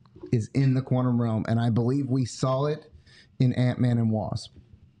city is in the quantum realm, and I believe we saw it in Ant-Man and Wasp.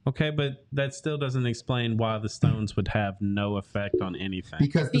 Okay, but that still doesn't explain why the stones would have no effect on anything.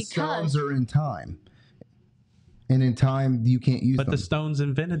 Because the stones are in time. And in time, you can't use But them. the stones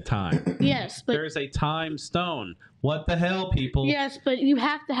invented time. Yes, but There's a time stone. What the hell, people? yes, but you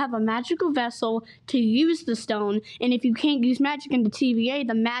have to have a magical vessel to use the stone, and if you can't use magic in the TVA,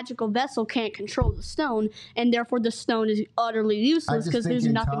 the magical vessel can't control the stone, and therefore the stone is utterly I useless just because think there's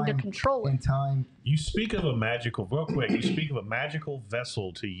in nothing to time- control In it. time, You speak of a magical, real quick, you speak of a magical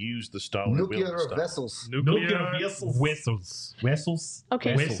vessel to use the stone. and wield nuclear the stone. vessels. Nuclear vessels. whistles. Vessels?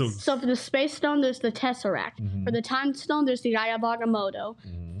 Okay, Whistles. so for the space stone, there's the Tesseract. For the time stone, there's the Eye of Agamotto.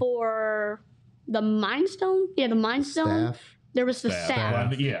 For the Mind Stone, the Mind Stone, Staff. there was the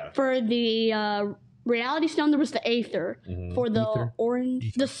staff. Yeah. For the Reality Stone, there was the Aether. For the Ether.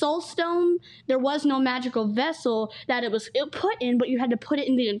 Orange, the Soul Stone, there was no magical vessel that it put in, but you had to put it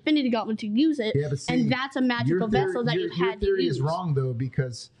in the Infinity Gauntlet to use it, Yeah, but see, and that's a magical vessel that you your had to theory use. is wrong, though,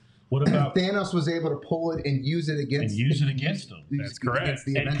 because What about Thanos was able to pull it and use it against him? That's correct. against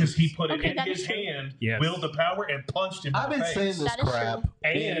the And Avengers. because he put it Okay, in that his is true. hand, Yes. willed the power, and punched him I've in been the saying face. this That is crap. true.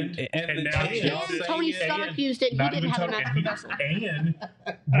 And the now time- y'all And saying Tony it, Stark and used it, and he not didn't even have a Tony- magical vessel. And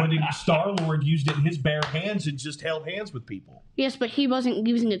when Star-Lord used it in his bare hands and just held hands with people. Yes, but he wasn't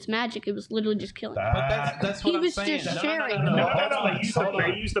using its magic; it was literally just killing. But that's what He I'm was saying. just No, sharing. no, No, hold on,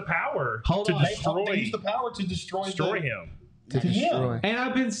 they use the power Hold to on. destroy They used the power to destroy him. to destroy. And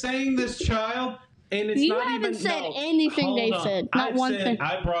I've been saying this, child, And it's You not haven't even said no, anything hold they on. said. Not one thing.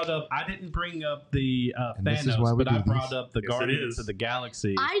 I brought up. I didn't bring up the this is why Thanos, we but do I brought these. up the Yes, it Guardians is. of the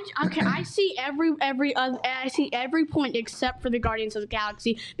Galaxy. I see I see every point except for the Guardians of the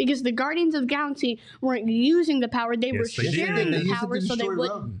Galaxy, because the Guardians of the Galaxy weren't using the power; they were Yes, they did. sharing They the used it power to so they destroy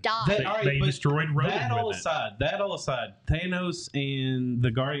wouldn't Ronan. die. All right, They but destroyed Ronan with it. That all aside, Thanos and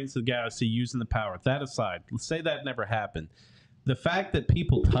the Guardians of the Galaxy using the power. That aside, let's say that never happened. The fact that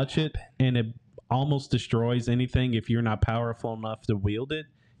people touch it and it almost destroys anything if you're not powerful enough to wield it,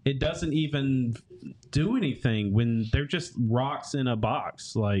 it doesn't even do anything when they're just rocks in a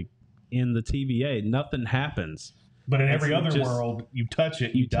box. Like in the TVA, nothing happens. But in every It's other just- world, you touch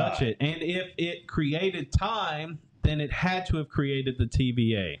it, You die. touch it, and if it created time, then it had to have created the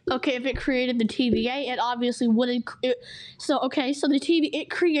TVA. Okay, if it created the TVA, it obviously wouldn't. So it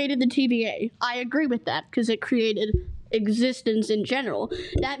created the TVA. I agree with that because it created existence in general.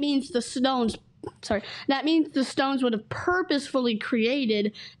 That means the stones. That means the stones would have purposefully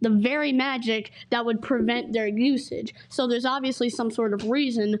created the very magic that would prevent their usage. So there's obviously some sort of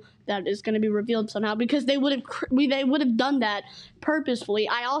reason that is going to be revealed somehow, because they would have done that purposefully.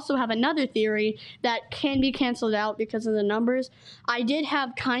 I also have another theory that can be canceled out because of the numbers. I did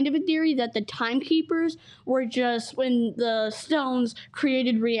have kind of a theory that the timekeepers were just, when the stones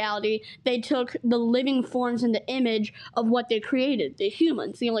created reality, they took the living forms and the image of what they created, the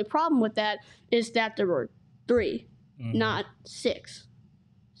humans. The only problem with that is that there were 3, not 6.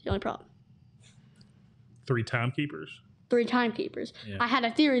 It's the only problem. 3 timekeepers. 3 timekeepers. Yeah. I had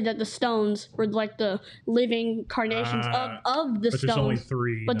a theory that the stones were like the living carnations of the But stones. there's only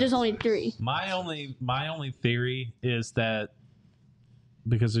 3. But there's only 3. My only theory is that,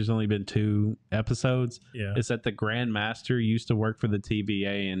 because there's only been 2 episodes, Yeah. is that the Grand Master used to work for the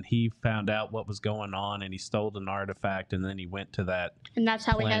TVA and he found out what was going on and he stole an artifact and then he went to that And that's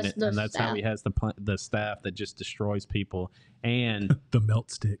how planet he has the and that's how staff. he has the staff that just destroys people, and The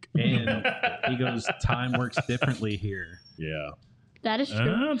melt stick. and he goes, time works differently here. Yeah. That is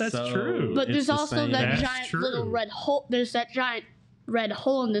true. That's So- true. But it's there's the also same. that That's giant true. little red hole. There's that giant red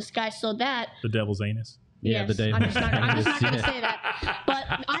hole in the sky, so that The devil's anus. Yeah, yes, the day. I'm just not going to say that. But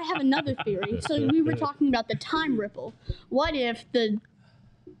I have another theory. So we were talking about the time ripple. What if the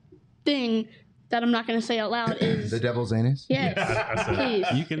thing that I'm not going to say out loud is The devil's anus? yes, I said it.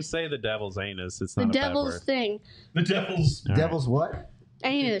 please, You can say the devil's anus. It's the not a bad devil's word. thing, The devil's. All Devil's what?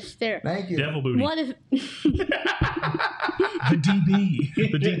 anus. There. Thank you. Devil booty. What if The DB.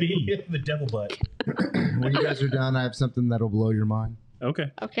 The DB. The devil butt. When you guys are done, I have something that'll blow your mind.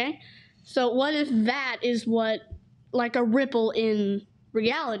 Okay. Okay. So what if that is what, like a ripple in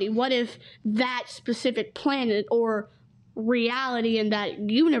reality? What if that specific planet or reality in that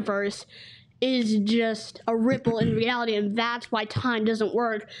universe is just a ripple in reality, and that's why time doesn't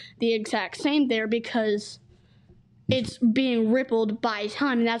work the exact same there, because it's being rippled by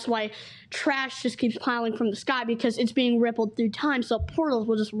time, and that's why trash just keeps piling from the sky, because it's being rippled through time. So portals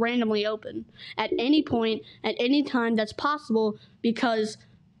will just randomly open at any point, at any time that's possible, because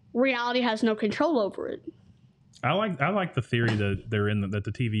reality has no control over it. I like the theory that they're in that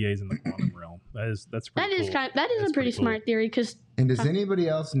the TVA is in the quantum realm. That's pretty cool. That is That's a pretty cool. smart theory, because And does anybody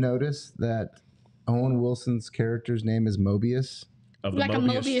else notice that Owen Wilson's character's name is Mobius? Of the Like a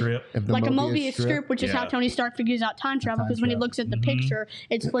Mobius Mobius- strip. Of the like a Mobius strip, which is how Yeah. Tony Stark figures out time travel, Time because when he travel. looks at the picture,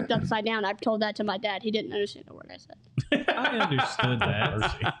 it's flipped upside down. I've told that to my dad. He didn't understand a word I said. I understood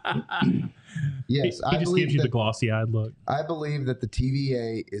that. Yes, He I just believe gives you the that, glossy-eyed look. I believe that the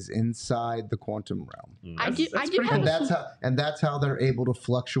TVA is inside the quantum realm. I do That's have pretty a And that's how they're able to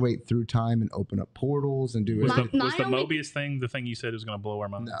fluctuate through time and open up portals and do Was it. My- the, was the my only- Mobius thing the thing you said was going to blow our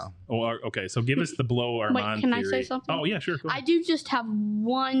minds? No. Oh, okay. So give us the blow our Wait, mind can I theory. say something? Oh yeah, sure. Go I ahead. do just have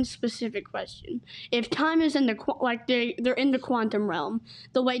one specific question. If time is in the they're in the quantum realm,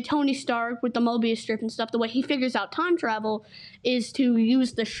 the way Tony Stark with the Mobius strip and stuff, the way he figures out time travel is to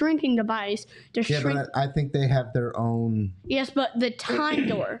use the shrinking device to Yeah, shrink. but I think they have their own. Yes, but the time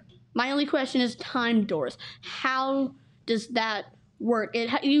door. My only question is time doors. How does that work?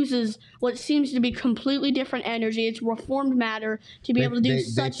 It uses what seems to be completely different energy. It's reformed matter to be able to do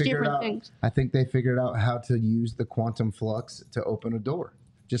such figured different out- things. I think they figured out how to use the quantum flux to open a door,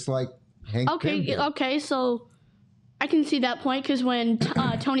 just like Hank Pym Okay, did. okay, so I can see that point, because when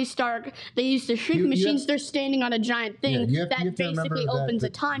Tony Stark, they use the shrink You have- machines, they're standing on a giant thing Yeah, you have that to remember basically that opens the-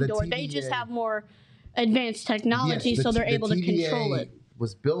 a time the door. They TVA just have more advanced technology, Yes, so they're the able to TVA control it.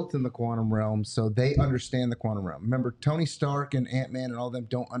 was built in the quantum realm, so they understand the quantum realm. Remember, Tony Stark and Ant-Man and all them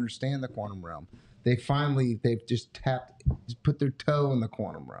don't understand the quantum realm. They've just put their toe in the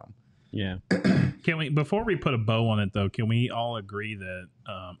quantum realm. Yeah. Can we, before we put a bow on it though, can we all agree that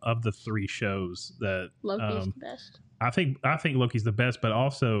of the 3 shows that Loki's the best. I think Loki's the best, but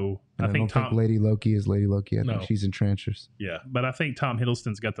also And I don't think Lady Loki is Lady Loki. I think she's Enchantress. Yeah, but I think Tom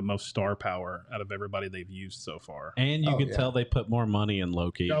Hiddleston's got the most star power out of everybody they've used so far. And you can tell they put more money in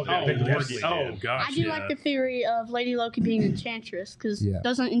Loki. Oh gosh! I do like the theory of Lady Loki being Enchantress because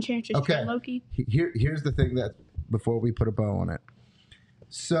doesn't Enchantress train Loki? Here's the thing that before we put a bow on it.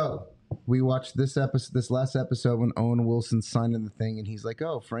 So we watched this last episode when Owen Wilson signed in the thing, and he's like,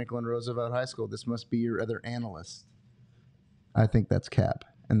 "Oh, Franklin Roosevelt High School. This must be your other analyst." I think that's Cap,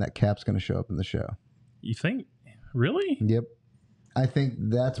 and that Cap's going to show up in the show. You think? Really? Yep. I think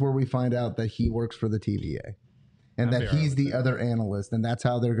that's where we find out that he works for the TVA, and that he's the other analyst, and that's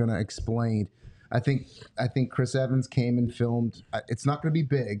how they're going to explain. I think Chris Evans came and filmed. It's not going to be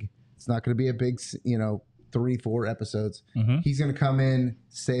big. It's not going to be a big, 3-4 episodes. Mm-hmm. He's going to come in,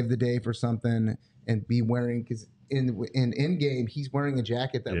 save the day for something, and be wearing, because in Endgame he's wearing a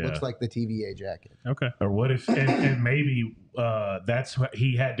jacket that looks like the TVA jacket. Okay. Or what if and maybe that's what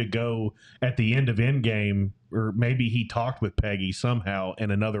he had to go at the end of Endgame, or maybe he talked with Peggy somehow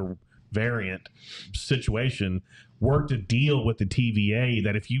in another variant situation, worked a deal with the TVA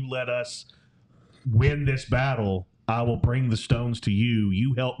that if you let us win this battle, I will bring the stones to you.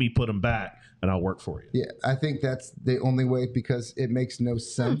 You help me put them back, and I'll work for you. Yeah, I think that's the only way, because it makes no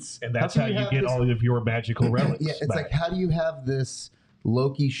sense. And that's how you get all of your magical relics. Yeah, it's back. like, how do you have this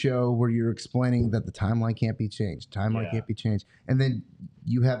Loki show where you're explaining that the timeline can't be changed, can't be changed, and then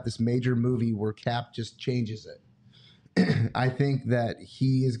you have this major movie where Cap just changes it? I think that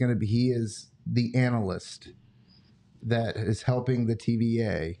he is the analyst that is helping the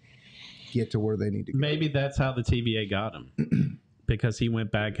TVA get to where they need to go. Maybe that's how the TVA got him. Because he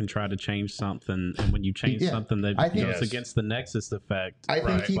went back and tried to change something, and when you change something that goes against the Nexus effect, I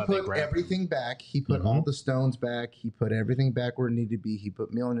think he put everything back. He put all the stones back. He put everything back where it needed to be. He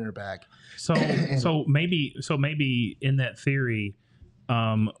put Mjolnir back. So maybe in that theory,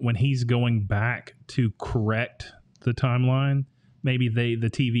 when he's going back to correct the timeline, maybe the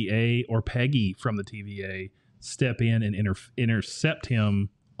TVA or Peggy from the TVA step in and intercept him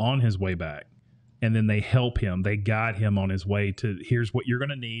on his way back. And then they help him. They guide him on his way to, here's what you're going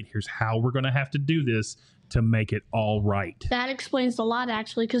to need. Here's how we're going to have to do this to make it all right. That explains a lot,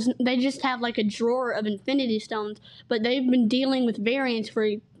 actually, because they just have like a drawer of Infinity Stones, but they've been dealing with variants for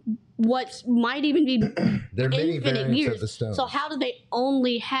what might even be there are many infinite variants years. of the stone. So how do they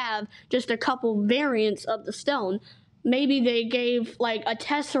only have just a couple variants of the stone? Maybe they gave like a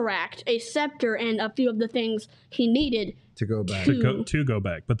Tesseract, a scepter, and a few of the things he needed to go back. To go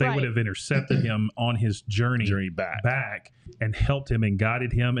back. But they would have intercepted him on his journey back and helped him and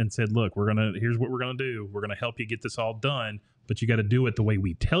guided him and said, look, here's what we're going to do. We're going to help you get this all done, but you got to do it the way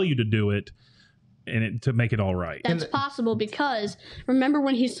we tell you to do it, and to make it all right. That's possible, because remember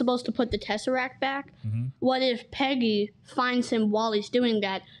when he's supposed to put the Tesseract back? Mm-hmm. What if Peggy finds him while he's doing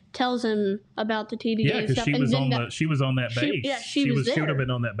that, tells him about the TVA and stuff? She was on that base. She would have been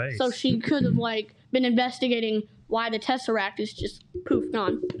on that base. So she could have been investigating why the Tesseract is just poof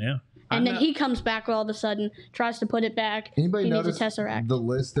gone. Yeah. And then he comes back all of a sudden, tries to put it back. Anybody he notice needs a Tesseract. the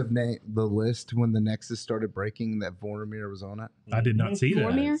list when the Nexus started breaking, that Vormir was on it? I did not see that.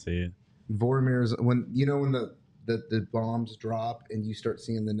 I didn't see it. Vormir's when the bombs drop and you start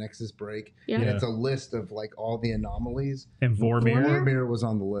seeing the Nexus break, and it's a list of like all the anomalies. And Vormir was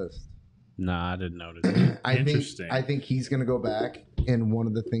on the list. Nah, I didn't notice it. I think he's going to go back, and one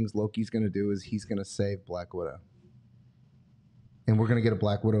of the things Loki's going to do is he's going to save Black Widow. And we're going to get a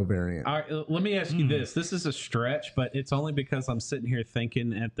Black Widow variant. All right, let me ask you this. This is a stretch, but it's only because I'm sitting here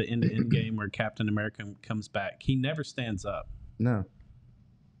thinking at the end of Endgame where Captain America comes back. He never stands up. No.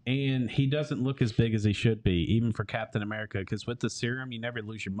 And he doesn't look as big as he should be, even for Captain America, because with the serum, you never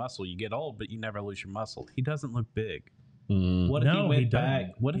lose your muscle. You get old, but you never lose your muscle. He doesn't look big. What if he went back?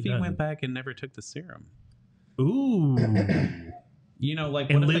 What if he went back and never took the serum? Ooh. And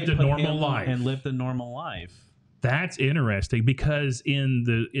lived a normal life. And lived a normal life. That's interesting, because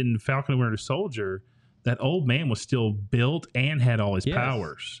in Falcon and Winter Soldier, that old man was still built and had all his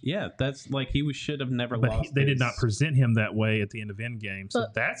powers. Yeah, that's like should have never but lost. They did not present him that way at the end of Endgame. So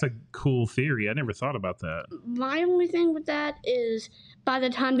that's a cool theory. I never thought about that. My only thing with that is by the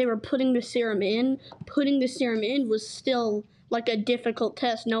time they were putting the serum in was still like a difficult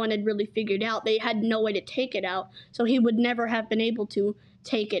test. No one had really figured out. They had no way to take it out. So he would never have been able to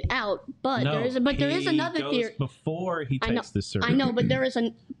take it out. But there is another theory before he takes the serum. I know,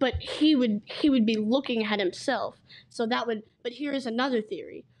 but he would be looking at himself. So but here is another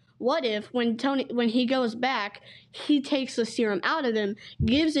theory. what if when he goes back, he takes the serum out of him,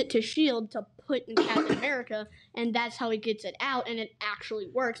 gives it to S.H.I.E.L.D. to put in Captain America, and that's how he gets it out, and it actually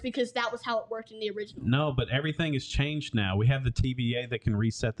works, because that was how it worked in the original. No, but everything has changed now. We have the TVA that can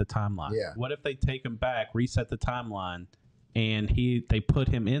reset the timeline. Yeah. What if they take him back, reset the timeline, and they put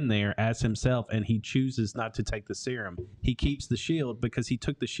him in there as himself, and he chooses not to take the serum? He keeps the shield because he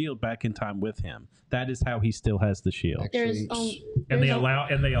took the shield back in time with him. That is how he still has the shield. And they allow.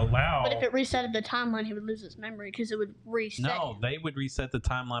 But if it resetted the timeline, he would lose his memory because it would reset. No, they would reset the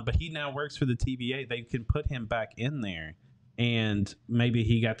timeline, but he now works for the TVA. They can put him back in there, and maybe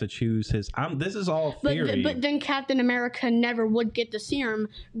he got to choose his. This is all theory. But then Captain America never would get the serum,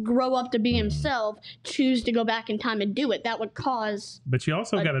 grow up to be himself, choose to go back in time and do it. That would cause. But you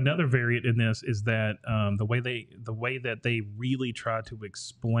also got another variant in this, is that the way that they really try to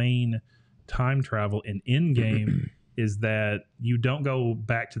explain time travel in Endgame is that you don't go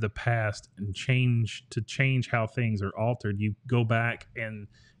back to the past and change how things are altered. You go back and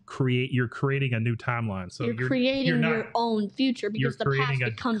you're creating a new timeline. So you're creating your own future, because the past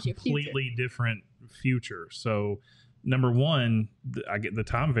becomes your future. Completely different future. So number one, I get the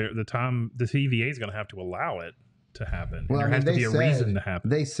TVA is going to have to allow it to happen. Well, there has to be a reason to happen.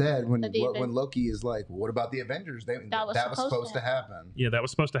 They said when Loki is like, "What about the Avengers?" That was supposed to happen. Yeah, that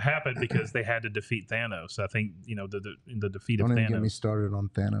was supposed to happen because they had to defeat Thanos. I think the defeat of Thanos. Don't even get me started on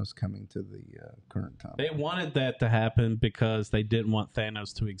Thanos coming to the current time. They wanted that to happen because they didn't want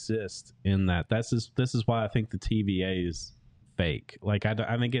Thanos to exist in that. This is why I think the TVA is fake. Like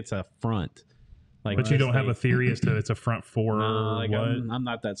I think it's a front. Like, but you don't have a theory as to it's a front for what? I'm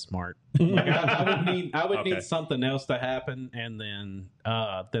not that smart. Like, I would need something else to happen, and then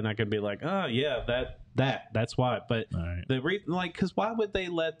I could be like, oh yeah, that's why. But the reason, like, because why would they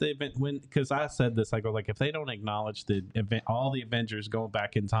let the event because I said this, I go like, if they don't acknowledge the event, all the Avengers going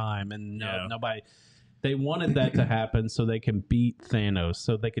back in time, and nobody. They wanted that to happen so they can beat Thanos,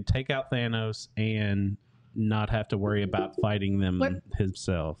 so they could take out Thanos and not have to worry about fighting them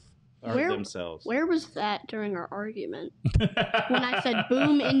himself. Themselves. Where was that during our argument? When I said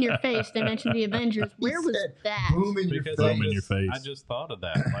boom in your face, they mentioned the Avengers. Where was that? Boom in your face. I just thought of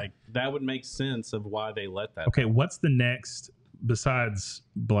that. Like, that would make sense of why they let that. Okay, what's the next, besides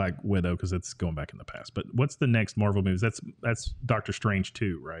Black Widow, because it's going back in the past, but what's the next Marvel movies? That's Doctor Strange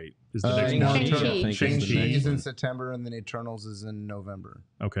 2, right? Is the next Shang-Chi. Shang-Chi is in September, and then Eternals is in November.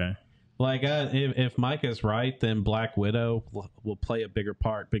 Okay. Like, if Mike is right, then Black Widow will play a bigger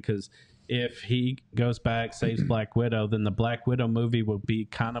part, because if he goes back, saves Black Widow, then the Black Widow movie will be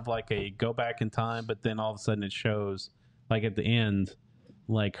kind of like a go back in time, but then all of a sudden it shows, like at the end,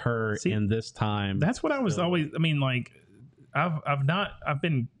 like her in this time. That's what I was always. I mean, like, I've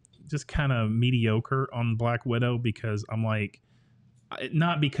been just kind of mediocre on Black Widow, because I'm like,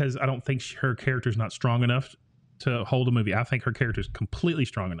 not because I don't think her character's not strong enough to hold a movie. I think her character is completely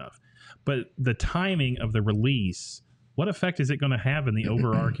strong enough. But the timing of the release, what effect is it going to have in the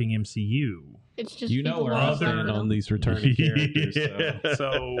overarching MCU? It's just where I stand on these returning characters.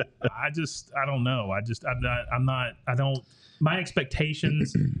 So I don't know. My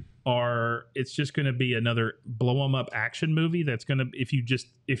expectations are it's just going to be another blow 'em up action movie that's going to, if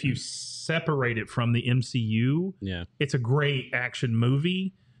you separate it from the MCU, it's a great action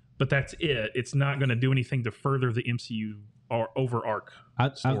movie, but that's it. It's not going to do anything to further the MCU or overarch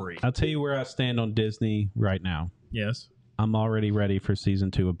story. I'll tell you where I stand on Disney right now. Yes. I'm already ready for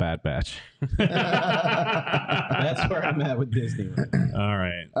season 2 of Bad Batch. That's where I'm at with Disney. All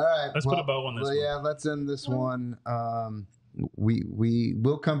right. Let's put a bow on this one. Yeah, let's end this one. We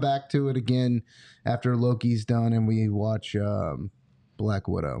will come back to it again after Loki's done and we watch Black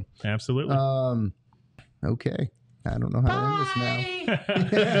Widow. Absolutely. Okay. I don't know how to end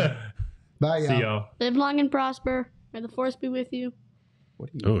this now. Bye, y'all. See y'all. Live long and prosper. May the force be with you.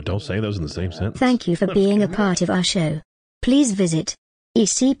 Don't say those in the same sentence. Thank you for being a part of our show. Please visit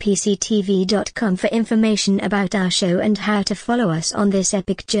ECPCTV.com for information about our show and how to follow us on this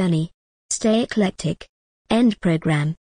epic journey. Stay eclectic. End program.